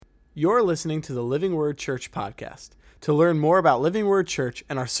You're listening to the Living Word Church podcast. To learn more about Living Word Church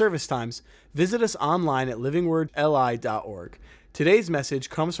and our service times, visit us online at livingwordli.org. Today's message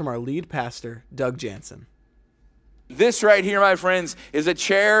comes from our lead pastor, Doug Jansen. This right here, my friends, is a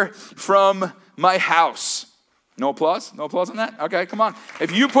chair from my house. No applause? No applause on that? Okay, come on.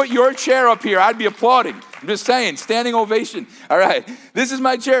 If you put your chair up here, I'd be applauding. I'm just saying, standing ovation. All right, this is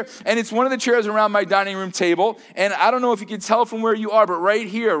my chair, and it's one of the chairs around my dining room table, and I don't know if you can tell from where you are, but right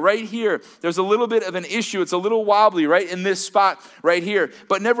here, there's a little bit of an issue. It's a little wobbly right in this spot right here,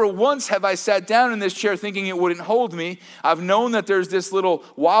 but never once have I sat down in this chair thinking it wouldn't hold me. I've known that there's this little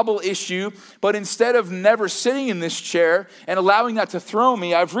wobble issue, but instead of never sitting in this chair and allowing that to throw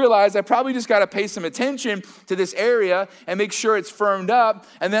me, I've realized I probably just got to pay some attention to this area and make sure it's firmed up,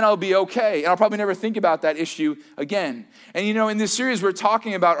 and then I'll be okay, and I'll probably never think about that issue again. And you know, in this series, we're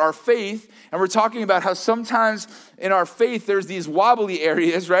talking about our faith, and we're talking about how sometimes in our faith, there's these wobbly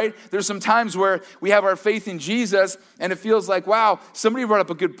areas, right? There's some times where we have our faith in Jesus, and it feels like, wow, somebody brought up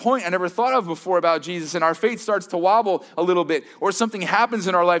a good point I never thought of before about Jesus, and our faith starts to wobble a little bit, or something happens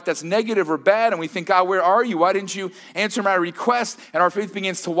in our life that's negative or bad, and we think, God, where are you? Why didn't you answer my request? And our faith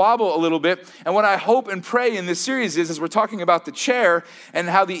begins to wobble a little bit. And what I hope and pray in this series is we're talking about the chair, and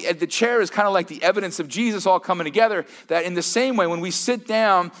how the chair is kind of like the evidence of Jesus all coming together, that in the same way, when we sit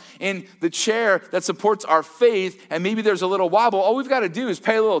down in the chair that supports our faith, and maybe there's a little wobble, all we've got to do is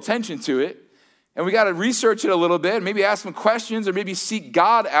pay a little attention to it. And we got to research it a little bit, maybe ask some questions, or maybe seek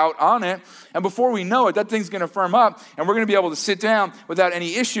God out on it. And before we know it, that thing's going to firm up, and we're going to be able to sit down without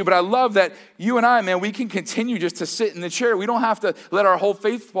any issue. But I love that you and I, man, we can continue just to sit in the chair. We don't have to let our whole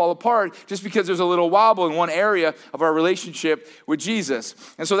faith fall apart just because there's a little wobble in one area of our relationship with Jesus.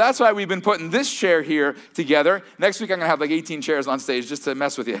 And so that's why we've been putting this chair here together. Next week, I'm going to have like 18 chairs on stage just to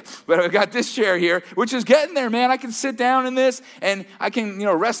mess with you. But I've got this chair here, which is getting there, man. I can sit down in this, and I can,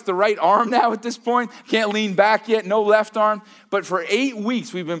 rest the right arm now at this point. Can't lean back yet, no left arm. But for 8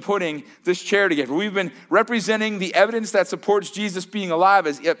 weeks, we've been putting this chair together. We've been representing the evidence that supports Jesus being alive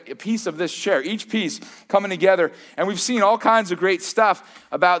as a piece of this chair, each piece coming together. And we've seen all kinds of great stuff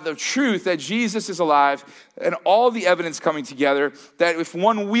about the truth that Jesus is alive, and all the evidence coming together that if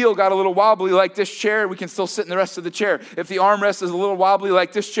one wheel got a little wobbly like this chair, we can still sit in the rest of the chair. If the armrest is a little wobbly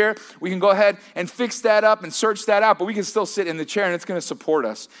like this chair, we can go ahead and fix that up and search that out, but we can still sit in the chair, and it's going to support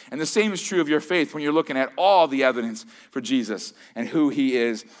us. And the same is true of your faith when you're looking at all the evidence for Jesus and who he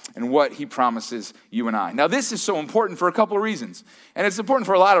is and what he promises you and I. Now, this is so important for a couple of reasons, and it's important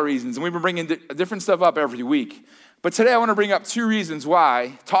for a lot of reasons, and we've been bringing different stuff up every week. But today I want to bring up 2 reasons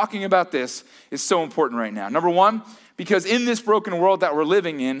why talking about this is so important right now. Number one, because in this broken world that we're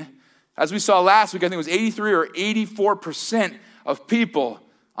living in, as we saw last week, I think it was 83 or 84% of people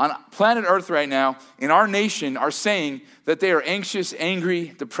on planet Earth right now in our nation are saying that they are anxious,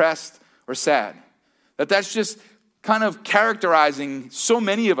 angry, depressed, or sad. That's just kind of characterizing so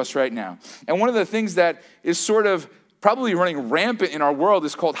many of us right now. And one of the things that is sort of probably running rampant in our world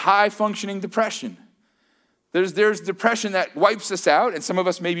is called high-functioning depression. There's depression that wipes us out, and some of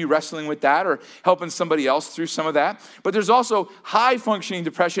us may be wrestling with that or helping somebody else through some of that. But there's also high-functioning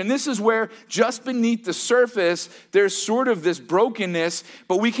depression. This is where just beneath the surface, there's sort of this brokenness,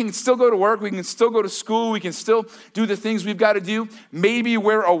 but we can still go to work, we can still go to school, we can still do the things we've got to do. Maybe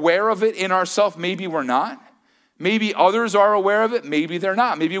we're aware of it in ourselves, maybe we're not. Maybe others are aware of it, maybe they're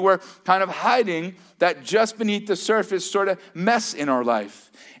not. Maybe we're kind of hiding that just beneath the surface sort of mess in our life.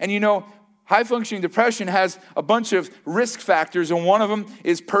 And high-functioning depression has a bunch of risk factors, and one of them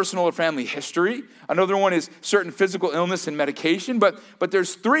is personal or family history. Another one is certain physical illness and medication, but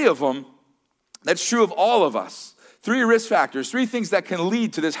there's 3 of them that's true of all of us. 3 risk factors, 3 things that can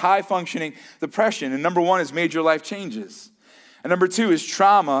lead to this high-functioning depression. And number 1 is major life changes. And number 2 is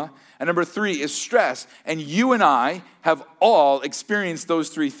trauma. And number 3 is stress. And you and I have all experienced those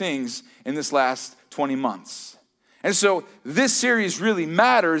 3 things in this last 20 months. And so this series really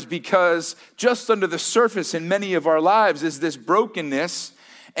matters because just under the surface in many of our lives is this brokenness,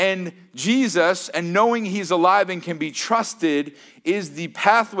 and Jesus, and knowing he's alive and can be trusted, is the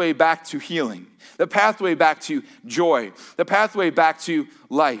pathway back to healing, the pathway back to joy, the pathway back to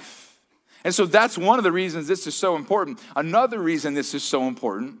life. And so that's one of the reasons this is so important. Another reason this is so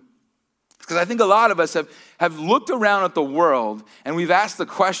important, because I think a lot of us have looked around at the world and we've asked the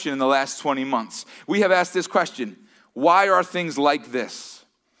question in the last 20 months. We have asked this question: why are things like this?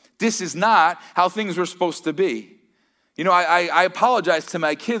 This is not how things were supposed to be. I apologize to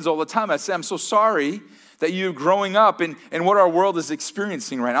my kids all the time. I say, I'm so sorry that you're growing up in what our world is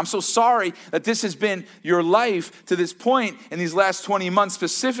experiencing right now. I'm so sorry that this has been your life to this point in these last 20 months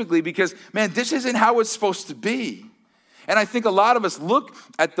specifically because, man, this isn't how it's supposed to be. And I think a lot of us look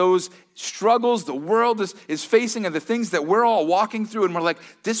at those struggles the world is facing and the things that we're all walking through, and we're like,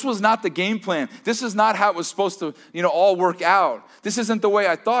 this was not the game plan. This is not how it was supposed to, all work out. This isn't the way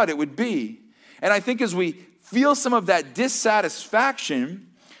I thought it would be. And I think as we feel some of that dissatisfaction,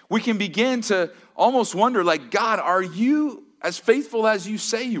 we can begin to almost wonder, like, God, are you as faithful as you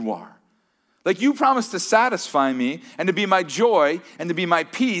say you are? Like, you promised to satisfy me and to be my joy and to be my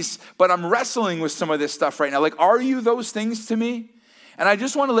peace, but I'm wrestling with some of this stuff right now. Like, are you those things to me? And I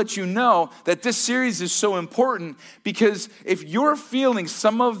just want to let you know that this series is so important, because if you're feeling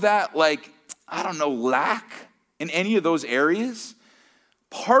some of that, like, lack in any of those areas,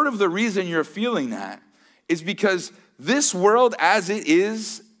 part of the reason you're feeling that is because this world as it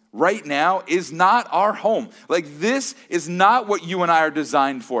is right now is not our home. Like, this is not what you and I are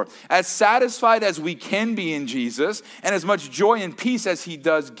designed for. As satisfied as we can be in Jesus, and as much joy and peace as he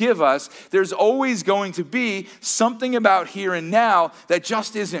does give us, there's always going to be something about here and now that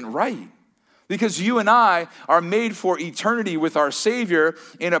just isn't right. Because you and I are made for eternity with our Savior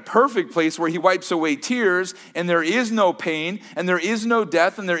in a perfect place where he wipes away tears, and there is no pain, and there is no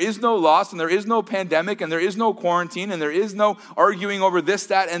death, and there is no loss, and there is no pandemic, and there is no quarantine, and there is no arguing over this,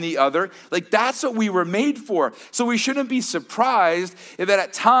 that, and the other. Like, that's what we were made for. So we shouldn't be surprised if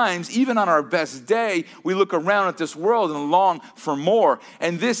at times, even on our best day, we look around at this world and long for more.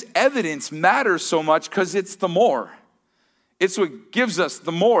 And this evidence matters so much because it's the more. It's what gives us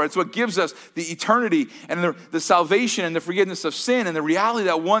the more. It's what gives us the eternity and the salvation and the forgiveness of sin and the reality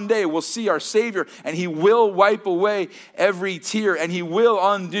that one day we'll see our Savior and he will wipe away every tear and he will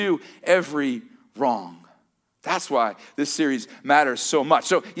undo every wrong. That's why this series matters so much.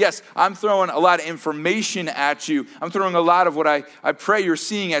 So yes, I'm throwing a lot of information at you. I'm throwing a lot of what I pray you're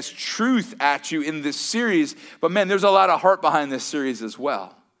seeing as truth at you in this series. But man, there's a lot of heart behind this series as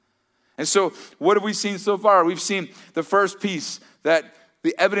well. And so what have we seen so far? We've seen the first piece, that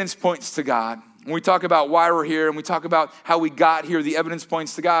the evidence points to God. When we talk about why we're here and we talk about how we got here, the evidence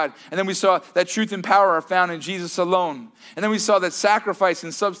points to God. And then we saw that truth and power are found in Jesus alone. And then we saw that sacrifice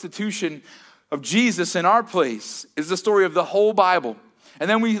and substitution of Jesus in our place is the story of the whole Bible. And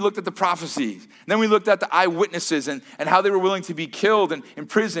then we looked at the prophecies. And then we looked at the eyewitnesses and how they were willing to be killed and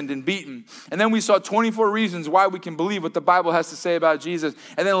imprisoned and beaten. And then we saw 24 reasons why we can believe what the Bible has to say about Jesus.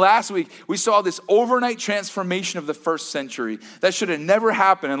 And then last week, we saw this overnight transformation of the first century that should have never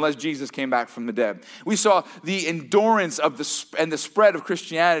happened unless Jesus came back from the dead. We saw the endurance of the spread of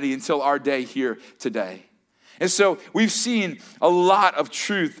Christianity until our day here today. And so we've seen a lot of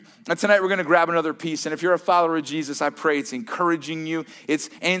truth. And tonight we're going to grab another piece. And if you're a follower of Jesus, I pray it's encouraging you. It's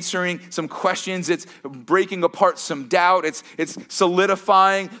answering some questions. It's breaking apart some doubt. It's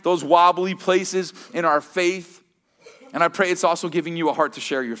solidifying those wobbly places in our faith. And I pray it's also giving you a heart to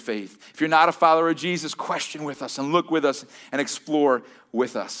share your faith. If you're not a follower of Jesus, question with us and look with us and explore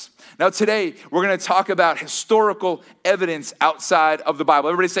with us. Now today, we're going to talk about historical evidence outside of the Bible.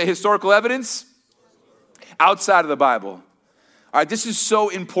 Everybody say historical evidence outside of the Bible. All right, this is so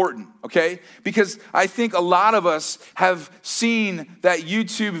important, okay? Because I think a lot of us have seen that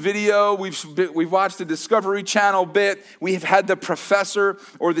YouTube video. We've watched the Discovery Channel bit. We have had the professor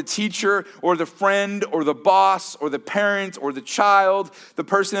or the teacher or the friend or the boss or the parent or the child, the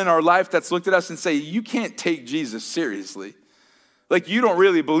person in our life that's looked at us and say, you can't take Jesus seriously. Like, you don't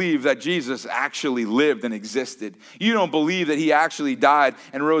really believe that Jesus actually lived and existed. You don't believe that he actually died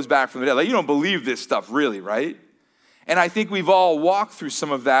and rose back from the dead. Like, you don't believe this stuff really, right? And I think we've all walked through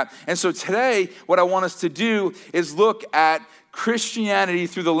some of that. And so today, what I want us to do is look at Christianity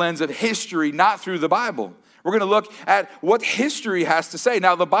through the lens of history, not through the Bible. We're going to look at what history has to say.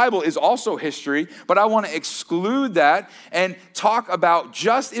 Now, the Bible is also history, but I want to exclude that and talk about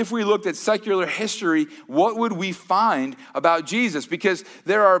just if we looked at secular history, what would we find about Jesus? Because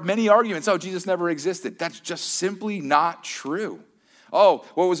there are many arguments, Jesus never existed. That's just simply not true.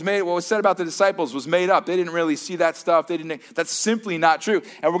 What was said about the disciples was made up. They didn't really see that stuff. That's simply not true.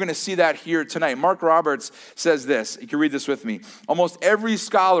 And we're going to see that here tonight. Mark Roberts says this. You can read this with me. Almost every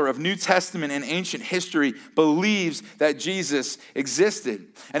scholar of New Testament and ancient history believes that Jesus existed.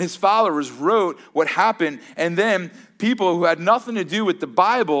 And his followers wrote what happened. And then people who had nothing to do with the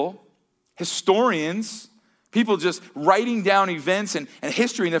Bible, historians, people just writing down events and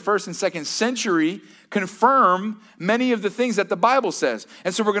history in the first and second century, confirm many of the things that the Bible says.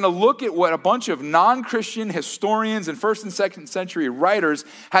 And so we're going to look at what a bunch of non-Christian historians and first and second century writers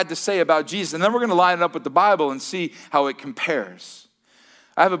had to say about Jesus. And then we're going to line it up with the Bible and see how it compares.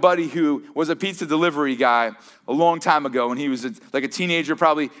 I have a buddy who was a pizza delivery guy a long time ago when he was like a teenager,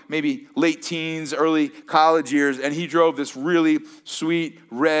 probably maybe late teens, early college years. And he drove this really sweet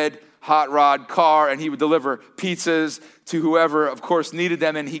red hot rod car, and he would deliver pizzas to whoever, of course, needed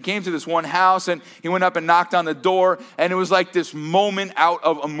them. And he came to this one house, and he went up and knocked on the door, and it was like this moment out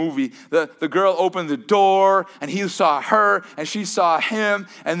of a movie. The girl opened the door, and he saw her, and she saw him,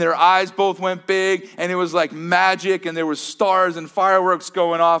 and their eyes both went big, and it was like magic, and there was stars and fireworks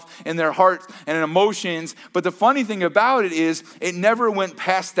going off in their hearts and in emotions. But the funny thing about it is, it never went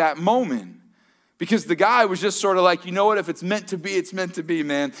past that moment. Because the guy was just sort of like, you know what, if it's meant to be, it's meant to be,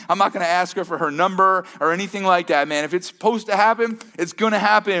 man. I'm not going to ask her for her number or anything like that, man. If it's supposed to happen, it's going to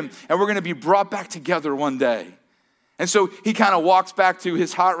happen. And we're going to be brought back together one day. And so he kind of walks back to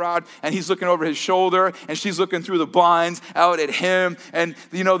his hot rod, and he's looking over his shoulder, and she's looking through the blinds out at him. And,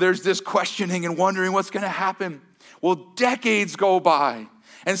 there's this questioning and wondering what's going to happen. Well, decades go by.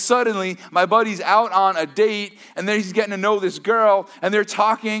 And suddenly, my buddy's out on a date, and then he's getting to know this girl, and they're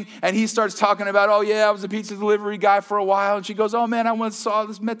talking, and he starts talking about, oh yeah, I was a pizza delivery guy for a while. And she goes, oh man, I once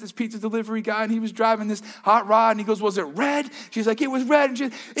met this pizza delivery guy, and he was driving this hot rod, and he goes, was it red? She's like, it was red. And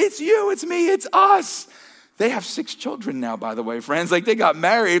she's, it's you, it's me, it's us. They have 6 children now, by the way, friends. Like, they got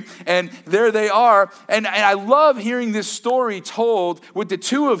married, and there they are. And I love hearing this story told with the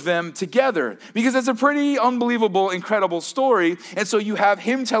two of them together, because it's a pretty unbelievable, incredible story. And so you have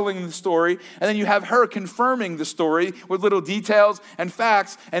him telling the story, and then you have her confirming the story with little details and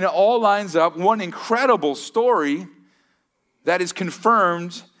facts, and it all lines up. One incredible story that is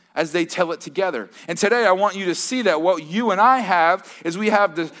confirmed as they tell it together. And today I want you to see that what you and I have is we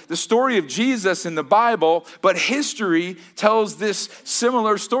have the story of Jesus in the Bible, but history tells this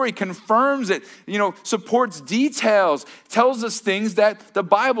similar story, confirms it, supports details, tells us things that the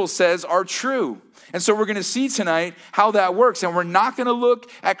Bible says are true. And so we're going to see tonight how that works. And we're not going to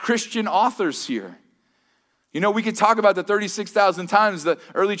look at Christian authors here. We could talk about the 36,000 times the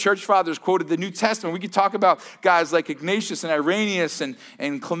early church fathers quoted the New Testament. We could talk about guys like Ignatius and Irenaeus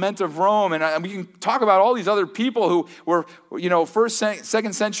and Clement of Rome. And we can talk about all these other people who were, first,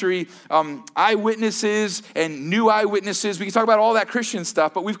 second century eyewitnesses and new eyewitnesses. We can talk about all that Christian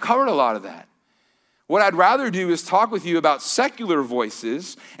stuff, but we've covered a lot of that. What I'd rather do is talk with you about secular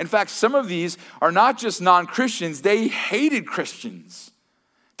voices. In fact, some of these are not just non-Christians. They hated Christians.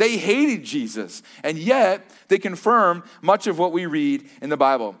 They hated Jesus, and yet they confirm much of what we read in the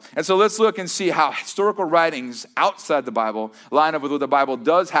Bible. And so let's look and see how historical writings outside the Bible line up with what the Bible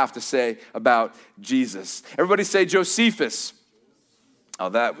does have to say about Jesus. Everybody say Josephus. Oh,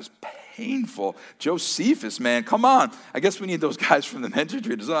 that was painful. Josephus, man, come on. I guess we need those guys from the mentor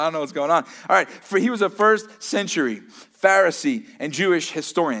treatise. I don't know what's going on. All right, he was a first century Pharisee and Jewish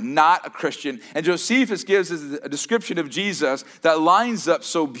historian, not a Christian. And Josephus gives us a description of Jesus that lines up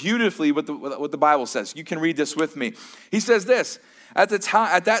so beautifully with what the Bible says. You can read this with me. He says this, at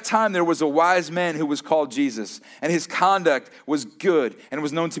that time there was a wise man who was called Jesus, and his conduct was good and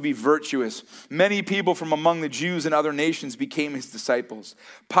was known to be virtuous. Many people from among the Jews and other nations became his disciples.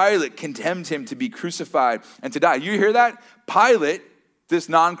 Pilate condemned him to be crucified and to die. You hear that? Pilate, this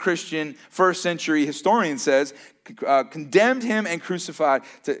non-Christian first century historian says, condemned him and crucified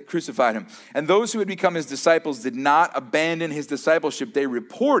him. And those who had become his disciples did not abandon his discipleship. They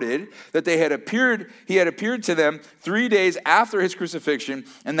reported that he had appeared to them 3 days after his crucifixion,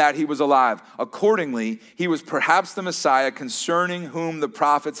 and that he was alive. Accordingly, he was perhaps the Messiah, concerning whom the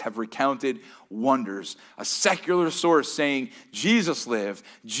prophets have recounted wonders. A secular source saying Jesus lived,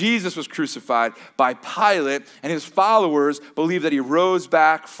 Jesus was crucified by Pilate, and his followers believe that he rose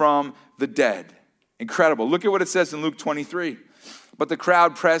back from the dead. Incredible. Look at what it says in Luke 23. But the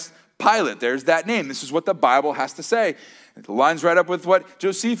crowd pressed Pilate. There's that name. This is what the Bible has to say. It lines right up with what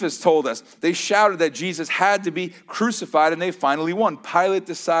Josephus told us. They shouted that Jesus had to be crucified, and they finally won. Pilate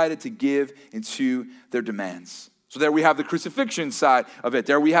decided to give into their demands. So there we have the crucifixion side of it.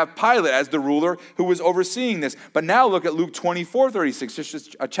 There we have Pilate as the ruler who was overseeing this. But now look at Luke 24:36,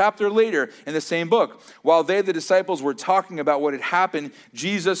 just a chapter later in the same book. While they, the disciples, were talking about what had happened,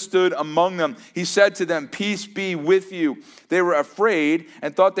 Jesus stood among them. He said to them, "Peace be with you." They were afraid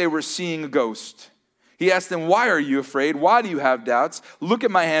and thought they were seeing a ghost. He asked them, "Why are you afraid? Why do you have doubts? Look at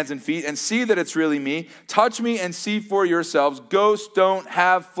my hands and feet and see that it's really me. Touch me and see for yourselves. Ghosts don't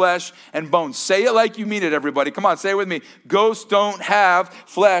have flesh and bones." Say it like you mean it, everybody. Come on, say it with me. Ghosts don't have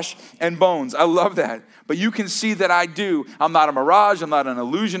flesh and bones. I love that. But you can see that I do. I'm not a mirage. I'm not an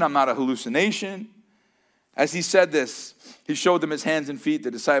illusion. I'm not a hallucination. As he said this, he showed them his hands and feet. The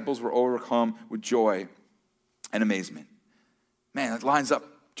disciples were overcome with joy and amazement. Man, that lines up.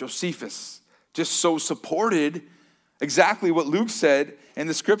 Josephus just so supported exactly what Luke said in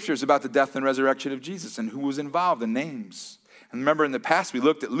the scriptures about the death and resurrection of Jesus and who was involved, the names. And remember in the past we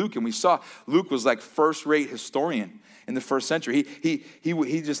looked at Luke and we saw Luke was like first-rate historian. in the first century. He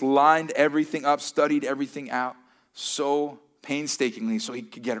just lined everything up, studied everything out so painstakingly so he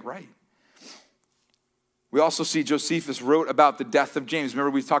could get it right. We also see Josephus wrote about the death of James.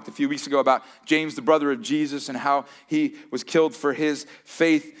 Remember we talked a few weeks ago about James, the brother of Jesus, and how he was killed for his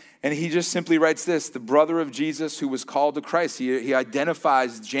faith. And he just simply writes this, the brother of Jesus who was called to Christ. He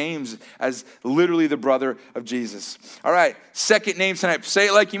identifies James as literally the brother of Jesus. All right, second name tonight. Say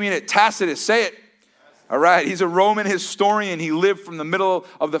it like you mean it. Tacitus, say it. All right, he's a Roman historian. He lived from the middle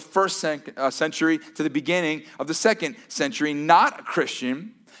of the first century to the beginning of the second century, not a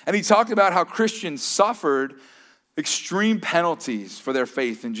Christian. And he talked about how Christians suffered extreme penalties for their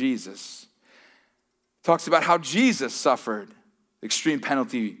faith in Jesus. Talks about how Jesus suffered extreme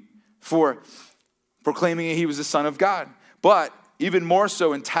penalty for proclaiming he was the Son of God. But even more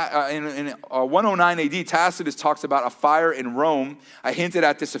so in 109 AD, Tacitus talks about a fire in Rome. I hinted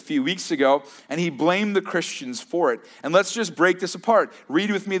at this a few weeks ago, and he blamed the Christians for it. And let's just break this apart.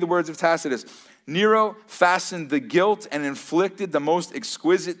 Read with me the words of Tacitus. Nero fastened the guilt and inflicted the most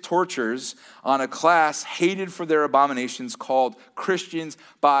exquisite tortures on a class hated for their abominations called Christians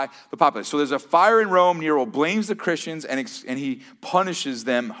by the populace. So there's a fire in Rome. Nero blames the Christians and he punishes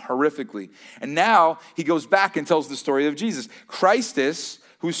them horrifically. And now he goes back and tells the story of Jesus. Christus,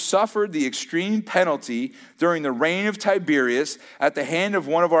 who suffered the extreme penalty during the reign of Tiberius at the hand of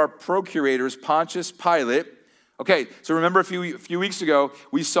one of our procurators, Pontius Pilate. Okay, so remember a few weeks ago,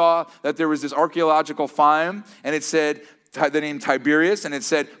 we saw that there was this archaeological find, and it said the name Tiberius, and it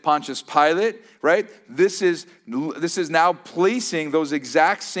said Pontius Pilate, right? This is now placing those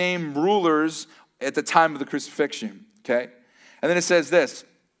exact same rulers at the time of the crucifixion, okay? And then it says this,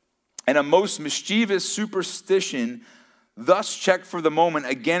 and a most mischievous superstition thus checked for the moment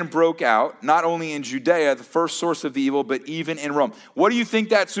again broke out, not only in Judea, the first source of the evil, but even in Rome. What do you think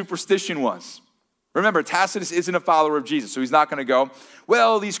that superstition was? Remember, Tacitus isn't a follower of Jesus, so he's not going to go,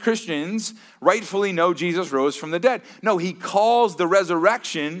 well, these Christians rightfully know Jesus rose from the dead. No, he calls the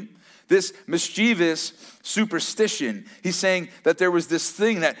resurrection this mischievous superstition. He's saying that there was this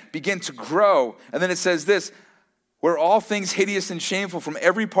thing that began to grow. And then it says this, where all things hideous and shameful from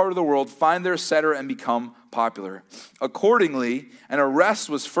every part of the world find their center and become popular. Accordingly, an arrest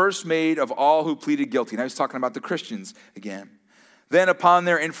was first made of all who pleaded guilty. Now he's talking about the Christians again. Then upon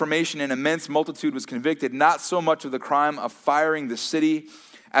their information, an immense multitude was convicted, not so much of the crime of firing the city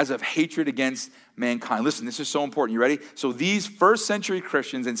as of hatred against mankind. Listen, this is so important. You ready? So these first century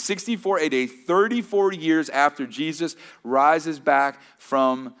Christians in 64 AD, 34 years after Jesus rises back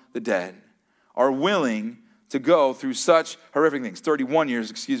from the dead, are willing to go through such horrific things. 31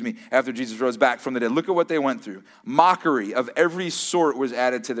 years, after Jesus rose back from the dead. Look at what they went through. Mockery of every sort was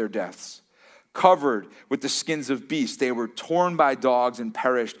added to their deaths. Covered with the skins of beasts, they were torn by dogs and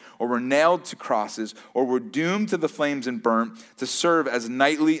perished, or were nailed to crosses, or were doomed to the flames and burnt to serve as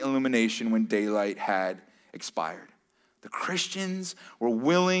nightly illumination when daylight had expired. The Christians were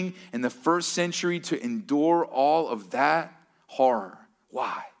willing in the first century to endure all of that horror.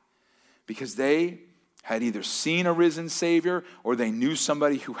 Why? Because they had either seen a risen Savior or they knew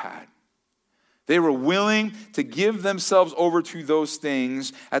somebody who had. They were willing to give themselves over to those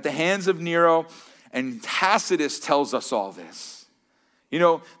things at the hands of Nero, and Tacitus tells us all this. You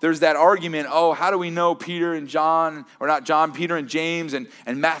know, there's that argument, how do we know Peter and John, or not John, Peter and James and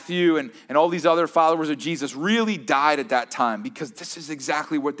Matthew and all these other followers of Jesus really died at that time? Because this is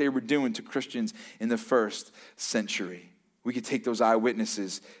exactly what they were doing to Christians in the first century. We could take those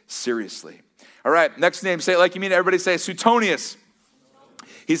eyewitnesses seriously. All right, next name, say it like you mean it. Everybody say Suetonius.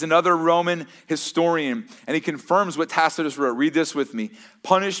 He's another Roman historian, and he confirms what Tacitus wrote. Read this with me.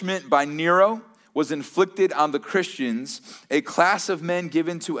 Punishment by Nero was inflicted on the Christians, a class of men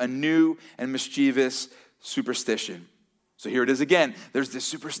given to a new and mischievous superstition. So here it is again. There's this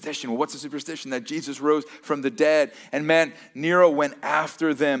superstition. Well, what's the superstition? That Jesus rose from the dead. And man, Nero went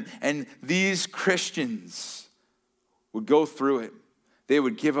after them, and these Christians would go through it. They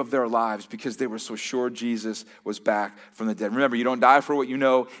would give up their lives because they were so sure Jesus was back from the dead. Remember, you don't die for what you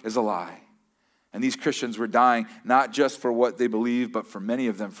know is a lie. And these Christians were dying not just for what they believed, but for many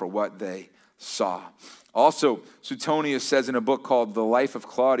of them for what they saw. Also, Suetonius says in a book called The Life of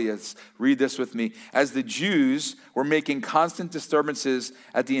Claudius, read this with me, as the Jews were making constant disturbances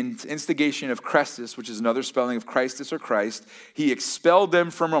at the instigation of Chrestus, which is another spelling of Christus or Christ, he expelled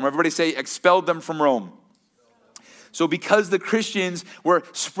them from Rome. Everybody say, expelled them from Rome. So because the Christians were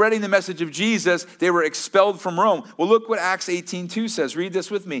spreading the message of Jesus, they were expelled from Rome. Well, look what Acts 18:2 says. Read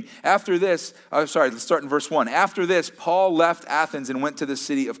this with me. After this, let's start in verse 1. After this, Paul left Athens and went to the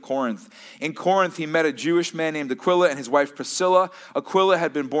city of Corinth. In Corinth, he met a Jewish man named Aquila and his wife Priscilla. Aquila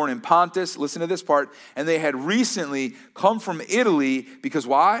had been born in Pontus, listen to this part, and they had recently come from Italy because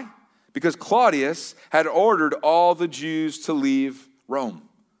why? Because Claudius had ordered all the Jews to leave Rome.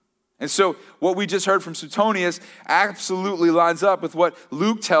 And so what we just heard from Suetonius absolutely lines up with what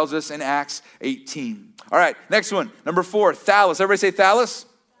Luke tells us in Acts 18. All right, next one, number 4, Thallus. Everybody say Thallus?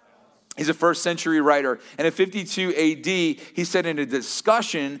 He's a first century writer. And in 52 AD, he said in a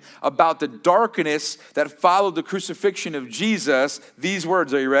discussion about the darkness that followed the crucifixion of Jesus, these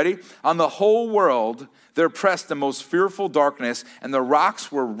words, are you ready? On the whole world, there pressed the most fearful darkness, and the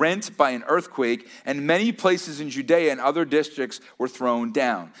rocks were rent by an earthquake, and many places in Judea and other districts were thrown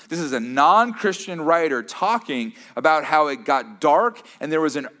down. This is a non-Christian writer talking about how it got dark and there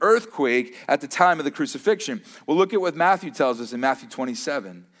was an earthquake at the time of the crucifixion. Well, look at what Matthew tells us in Matthew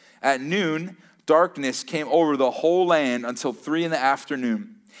 27. At noon, darkness came over the whole land until 3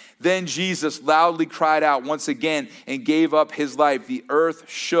 p.m. Then Jesus loudly cried out once again and gave up his life. The earth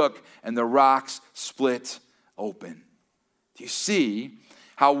shook and the rocks split open. Do you see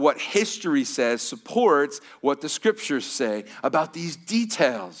how what history says supports what the scriptures say about these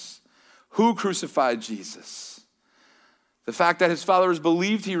details? Who crucified Jesus? The fact that his followers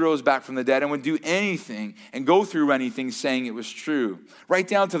believed he rose back from the dead and would do anything and go through anything saying it was true. Right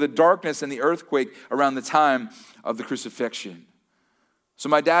down to the darkness and the earthquake around the time of the crucifixion. So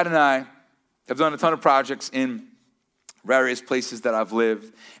my dad and I have done a ton of projects in various places that I've lived.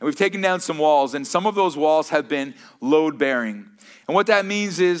 And we've taken down some walls, and some of those walls have been load-bearing. And what that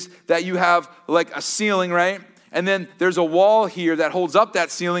means is that you have like a ceiling, right? And then there's a wall here that holds up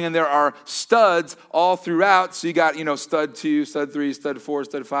that ceiling, and there are studs all throughout. So you got, stud 2, stud 3, stud 4,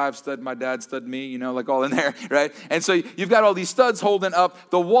 stud 5, stud my dad, stud me, like all in there, right? And so you've got all these studs holding up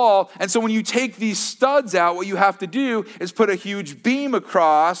the wall. And so when you take these studs out, what you have to do is put a huge beam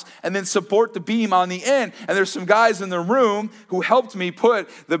across and then support the beam on the end. And there's some guys in the room who helped me put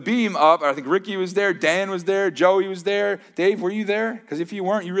the beam up. I think Ricky was there, Dan was there, Joey was there. Dave, were you there? Because if you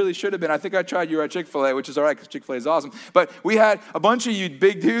weren't, you really should have been. I think I tried you at Chick-fil-A, which is all right because Chick-fil-A is awesome. But we had a bunch of you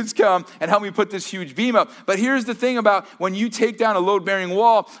big dudes come and help me put this huge beam up. But here's the thing about when you take down a load-bearing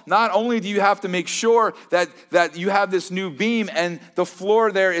wall, not only do you have to make sure that you have this new beam and the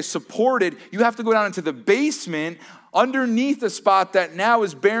floor there is supported, you have to go down into the basement underneath the spot that now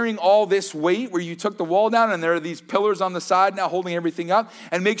is bearing all this weight where you took the wall down and there are these pillars on the side now holding everything up,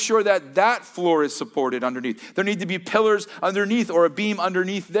 and make sure that that floor is supported underneath. There need to be pillars underneath or a beam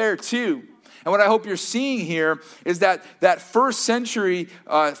underneath there too. And what I hope you're seeing here is that first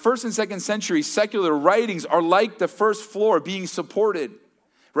and second century secular writings are like the first floor being supported,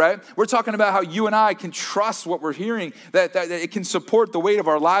 right? We're talking about how you and I can trust what we're hearing, that it can support the weight of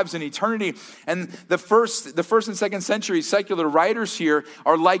our lives in eternity. And the first and second century secular writers here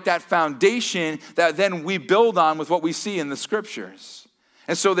are like that foundation that then we build on with what we see in the scriptures.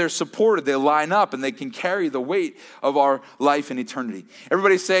 And so they're supported, they line up, and they can carry the weight of our life in eternity.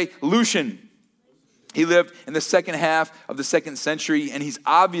 Everybody say Lucian. He lived in the second half of the second century, and he's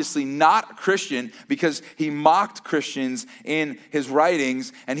obviously not a Christian because he mocked Christians in his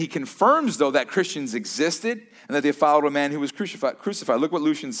writings, and he confirms, though, that Christians existed and that they followed a man who was crucified. Look what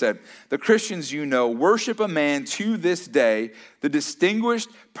Lucian said. The Christians, worship a man to this day, the distinguished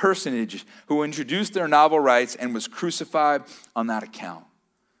personage who introduced their novel rights and was crucified on that account.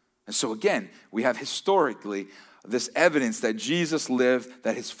 And so again, we have historically this evidence that Jesus lived,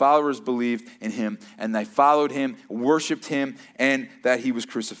 that his followers believed in him, and they followed him, worshiped him, and that he was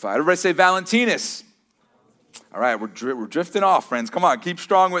crucified. Everybody say Valentinus. All right, we're drifting off, friends. Come on, keep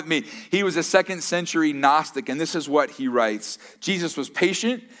strong with me. He was a second century Gnostic, and this is what he writes. Jesus was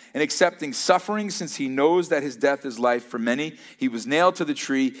patient in accepting suffering since he knows that his death is life for many. He was nailed to the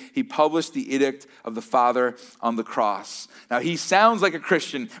tree. He published the edict of the Father on the cross. Now, he sounds like a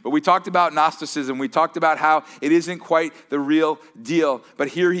Christian, but we talked about Gnosticism. We talked about how it isn't quite the real deal. But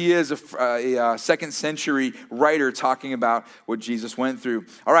here he is, a second century writer talking about what Jesus went through.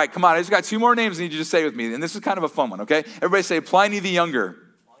 All right, come on. I just got 2 more names I need you to say with me. And this is kind of a fun one, okay? Everybody say Pliny the Younger.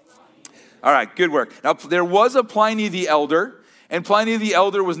 All right, good work. Now, there was a Pliny the Elder. And Pliny the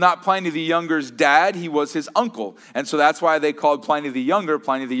Elder was not Pliny the Younger's dad, he was his uncle. And so that's why they called Pliny the Younger,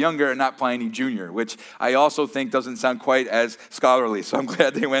 and not Pliny Jr., which I also think doesn't sound quite as scholarly. So I'm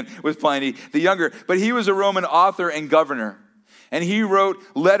glad they went with Pliny the Younger. But he was a Roman author and governor. And he wrote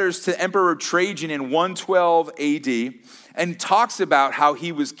letters to Emperor Trajan in 112 AD and talks about how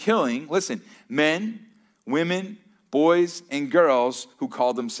he was killing, listen, men, women, boys and girls who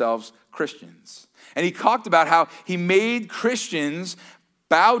called themselves Christians. And he talked about how he made Christians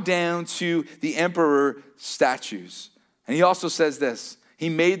bow down to the emperor statues. And he also says this, he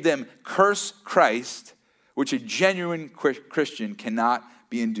made them curse Christ, which a genuine Christian cannot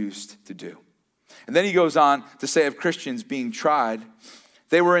be induced to do. And then he goes on to say of Christians being tried,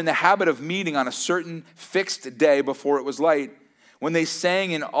 they were in the habit of meeting on a certain fixed day before it was light, when they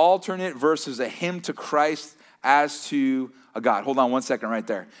sang in alternate verses a hymn to Christ as to a God. Hold on one second right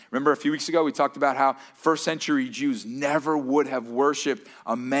there. Remember a few weeks ago we talked about how first century Jews never would have worshiped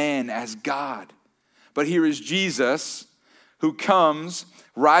a man as God. But here is Jesus who comes,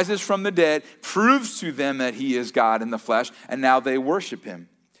 rises from the dead, proves to them that he is God in the flesh, and now they worship him.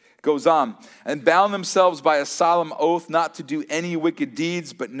 Goes on, and bound themselves by a solemn oath not to do any wicked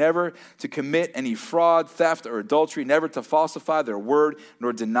deeds, but never to commit any fraud, theft, or adultery, never to falsify their word,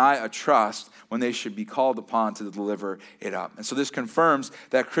 nor deny a trust when they should be called upon to deliver it up. And so this confirms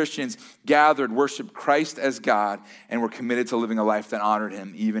that Christians gathered, worshiped Christ as God, and were committed to living a life that honored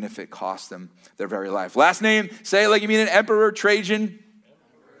him, even if it cost them their very life. Last name, say it like you mean it, Emperor Trajan.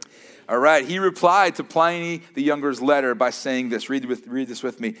 All right, he replied to Pliny the Younger's letter by saying this. Read this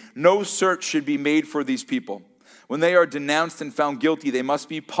with me. No search should be made for these people. When they are denounced and found guilty, they must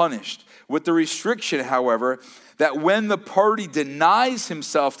be punished. With the restriction, however, that when the party denies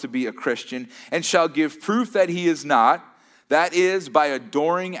himself to be a Christian and shall give proof that he is not, that is, by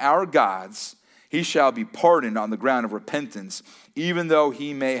adoring our gods, he shall be pardoned on the ground of repentance, even though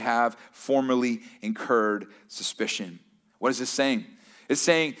he may have formerly incurred suspicion. What is this saying? It's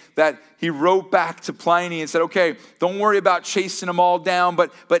saying that he wrote back to Pliny and said, okay, don't worry about chasing them all down,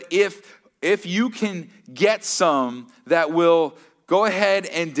 but if you can get some that will go ahead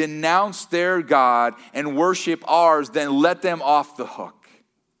and denounce their God and worship ours, then let them off the hook.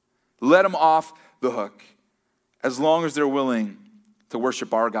 Let them off the hook, as long as they're willing to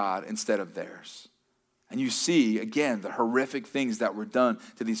worship our God instead of theirs. And you see, again, the horrific things that were done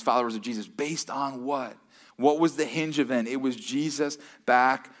to these followers of Jesus based on what? What was the hinge event? It was Jesus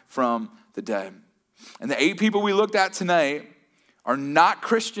back from the dead. And the 8 people we looked at tonight are not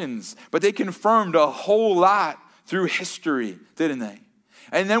Christians, but they confirmed a whole lot through history, didn't they?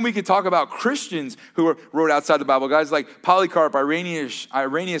 And then we could talk about Christians who wrote outside the Bible, guys like Polycarp, Irenaeus,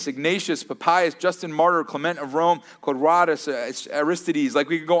 Ignatius, Papias, Justin Martyr, Clement of Rome, Quadratus, Aristides. Like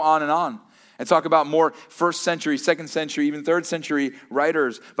we could go on and talk about more first century, second century, even third century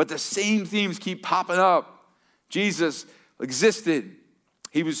writers. But the same themes keep popping up. Jesus existed.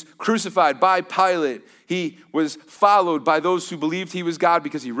 He was crucified by Pilate. He was followed by those who believed he was God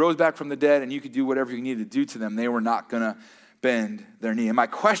because he rose back from the dead, and you could do whatever you needed to do to them. They were not going to bend their knee. And my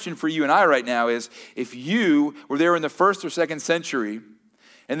question for you and I right now is, if you were there in the first or second century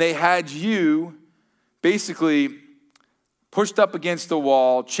and they had you basically pushed up against the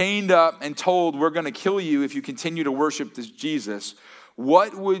wall, chained up, and told, we're going to kill you if you continue to worship this Jesus,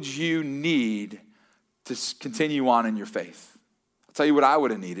 what would you need to continue on in your faith? I'll tell you what I would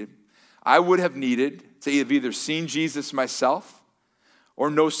have needed. I would have needed to have either seen Jesus myself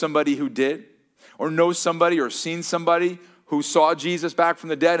or know somebody who did, or know somebody or seen somebody who saw Jesus back from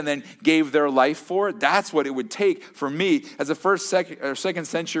the dead and then gave their life for it. That's what it would take for me as a second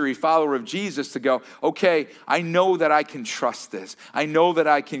century follower of Jesus to go, okay, I know that I can trust this. I know that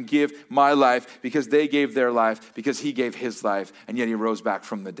I can give my life because they gave their life, because he gave his life, and yet he rose back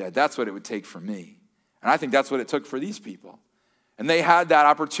from the dead. That's what it would take for me. And I think that's what it took for these people. And they had that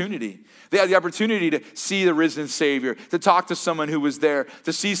opportunity. They had the opportunity to see the risen Savior, to talk to someone who was there,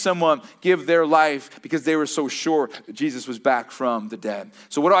 to see someone give their life because they were so sure that Jesus was back from the dead.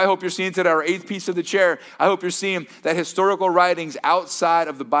 So what do I hope you're seeing today? Our 8th piece of the chair. I hope you're seeing that historical writings outside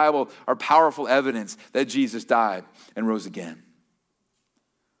of the Bible are powerful evidence that Jesus died and rose again.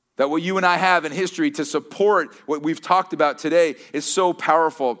 That what you and I have in history to support what we've talked about today is so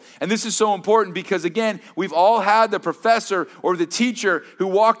powerful. And this is so important because, again, we've all had the professor or the teacher who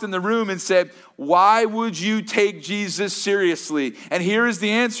walked in the room and said, why would you take Jesus seriously? And here is the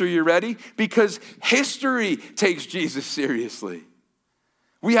answer. You ready? Because history takes Jesus seriously.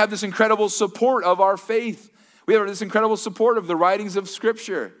 We have this incredible support of our faith. We have this incredible support of the writings of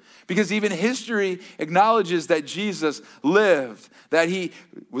Scripture. Because even history acknowledges that Jesus lived, that he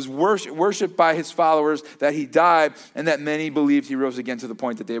was worshiped by his followers, that he died, and that many believed he rose again to the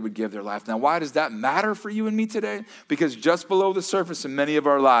point that they would give their life. Now, why does that matter for you and me today? Because just below the surface in many of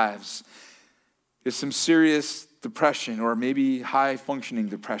our lives is some serious depression, or maybe high-functioning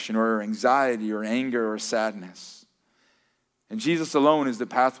depression, or anxiety, or anger, or sadness. And Jesus alone is the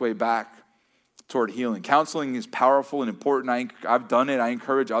pathway back toward healing. Counseling is powerful and important. I've done it. I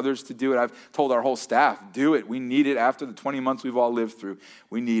encourage others to do it. I've told our whole staff, do it. We need it after the 20 months we've all lived through.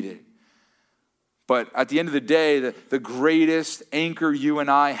 We need it. But at the end of the day, the greatest anchor you and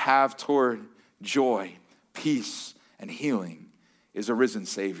I have toward joy, peace, and healing is a risen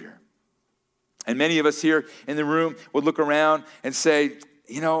Savior. And many of us here in the room would look around and say,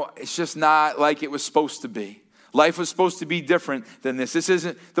 it's just not like it was supposed to be. Life was supposed to be different than this. This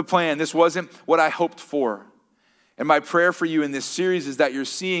isn't the plan. This wasn't what I hoped for. And my prayer for you in this series is that you're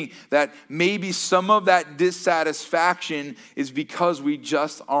seeing that maybe some of that dissatisfaction is because we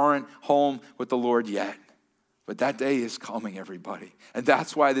just aren't home with the Lord yet. But that day is coming, everybody. And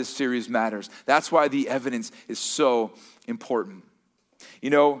that's why this series matters. That's why the evidence is so important.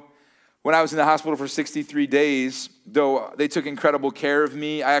 When I was in the hospital for 63 days, though they took incredible care of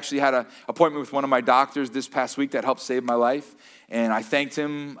me, I actually had an appointment with one of my doctors this past week that helped save my life. And I thanked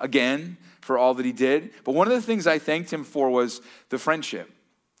him again for all that he did. But one of the things I thanked him for was the friendship.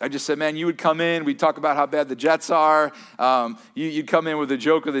 I just said, man, you would come in, we'd talk about how bad the Jets are. You'd come in with a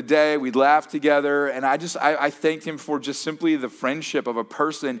joke of the day, we'd laugh together. And I thanked him for just simply the friendship of a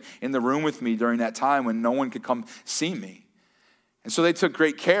person in the room with me during that time when no one could come see me. And so they took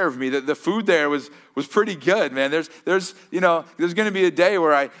great care of me. The food there was pretty good, man. There's going to be a day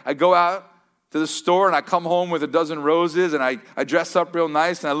where I go out to the store and I come home with a dozen roses and I dress up real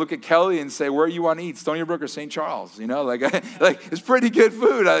nice and I look at Kelly and say, where you want to eat, Stony Brook or St. Charles? Like it's pretty good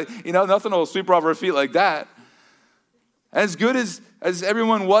food. Nothing will sweep her off her feet like that. And as good as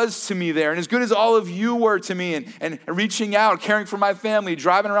everyone was to me there, and as good as all of you were to me, and reaching out, caring for my family,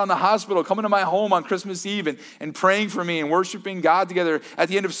 driving around the hospital, coming to my home on Christmas Eve, and praying for me, and worshiping God together at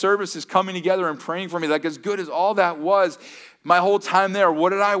the end of services, coming together and praying for me, like as good as all that was, my whole time there, what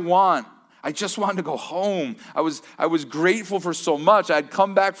did I want? I just wanted to go home. I was grateful for so much. I had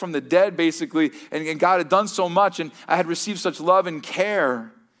come back from the dead, basically, and God had done so much, and I had received such love and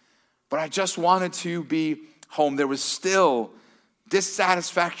care, but I just wanted to be home. There was still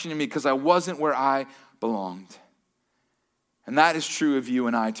dissatisfaction in me because I wasn't where I belonged. And that is true of you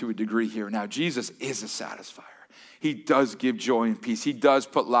and I to a degree here. Now, Jesus is a satisfier. He does give joy and peace. He does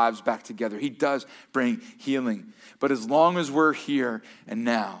put lives back together. He does bring healing. But as long as we're here and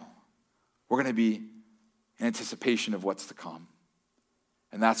now, we're going to be in anticipation of what's to come.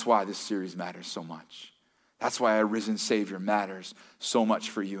 And that's why this series matters so much. That's why a risen Savior matters so much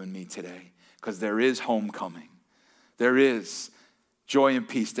for you and me today. Because there is homecoming. There is joy and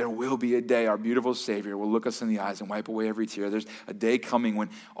peace. There will be a day our beautiful Savior will look us in the eyes and wipe away every tear. There's a day coming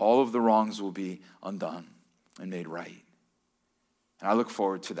when all of the wrongs will be undone and made right. And I look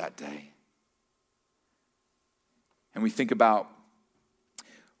forward to that day. And we think about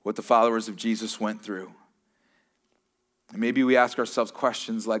what the followers of Jesus went through. And maybe we ask ourselves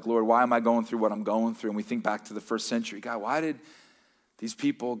questions like, Lord, why am I going through what I'm going through? And we think back to the first century. God, why did these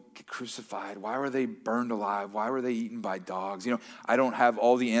people get crucified? Why were they burned alive? Why were they eaten by dogs? I don't have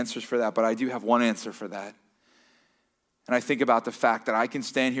all the answers for that, but I do have one answer for that. And I think about the fact that I can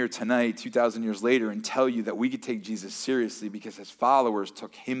stand here tonight, 2,000 years later, and tell you that we could take Jesus seriously because his followers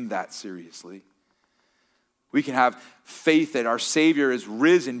took him that seriously. We can have faith that our Savior is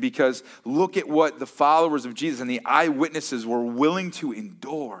risen because look at what the followers of Jesus and the eyewitnesses were willing to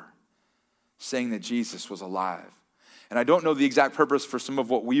endure, saying that Jesus was alive. And I don't know the exact purpose for some of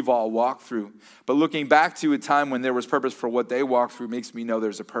what we've all walked through, but looking back to a time when there was purpose for what they walked through makes me know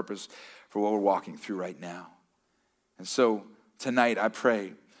there's a purpose for what we're walking through right now. And so tonight I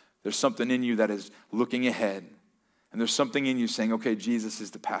pray there's something in you that is looking ahead, and there's something in you saying, okay, Jesus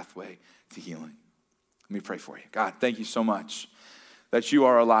is the pathway to healing. Let me pray for you. God, thank you so much that you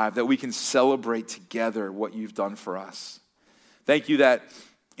are alive, that we can celebrate together what you've done for us. Thank you that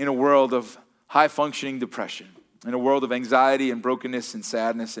in a world of high-functioning depression, in a world of anxiety and brokenness and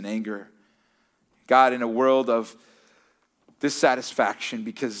sadness and anger, God, in a world of dissatisfaction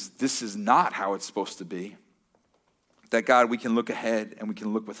because this is not how it's supposed to be, that God, we can look ahead and we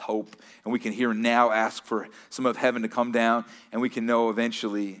can look with hope and we can here now ask for some of heaven to come down and we can know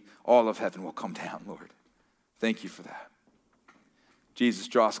eventually all of heaven will come down, Lord. Thank you for that. Jesus,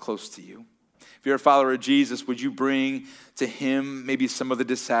 draw us close to you. If you're a follower of Jesus, would you bring to him maybe some of the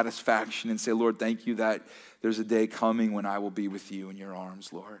dissatisfaction and say, Lord, thank you that there's a day coming when I will be with you in your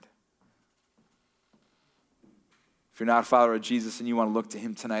arms, Lord. If you're not a follower of Jesus and you want to look to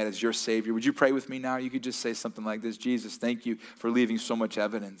him tonight as your Savior, would you pray with me now? You could just say something like this. Jesus, thank you for leaving so much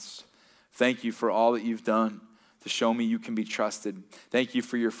evidence. Thank you for all that you've done to show me you can be trusted. Thank you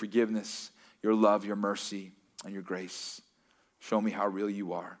for your forgiveness, your love, your mercy, and your grace. Show me how real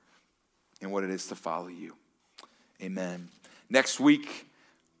you are and what it is to follow you. Amen. Next week,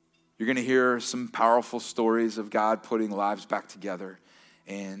 You're going to hear some powerful stories of God putting lives back together.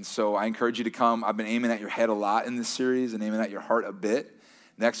 And so I encourage you to come. I've been aiming at your head a lot in this series and aiming at your heart a bit.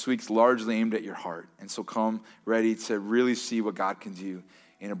 Next week's largely aimed at your heart. And so come ready to really see what God can do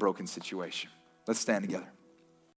in a broken situation. Let's stand together.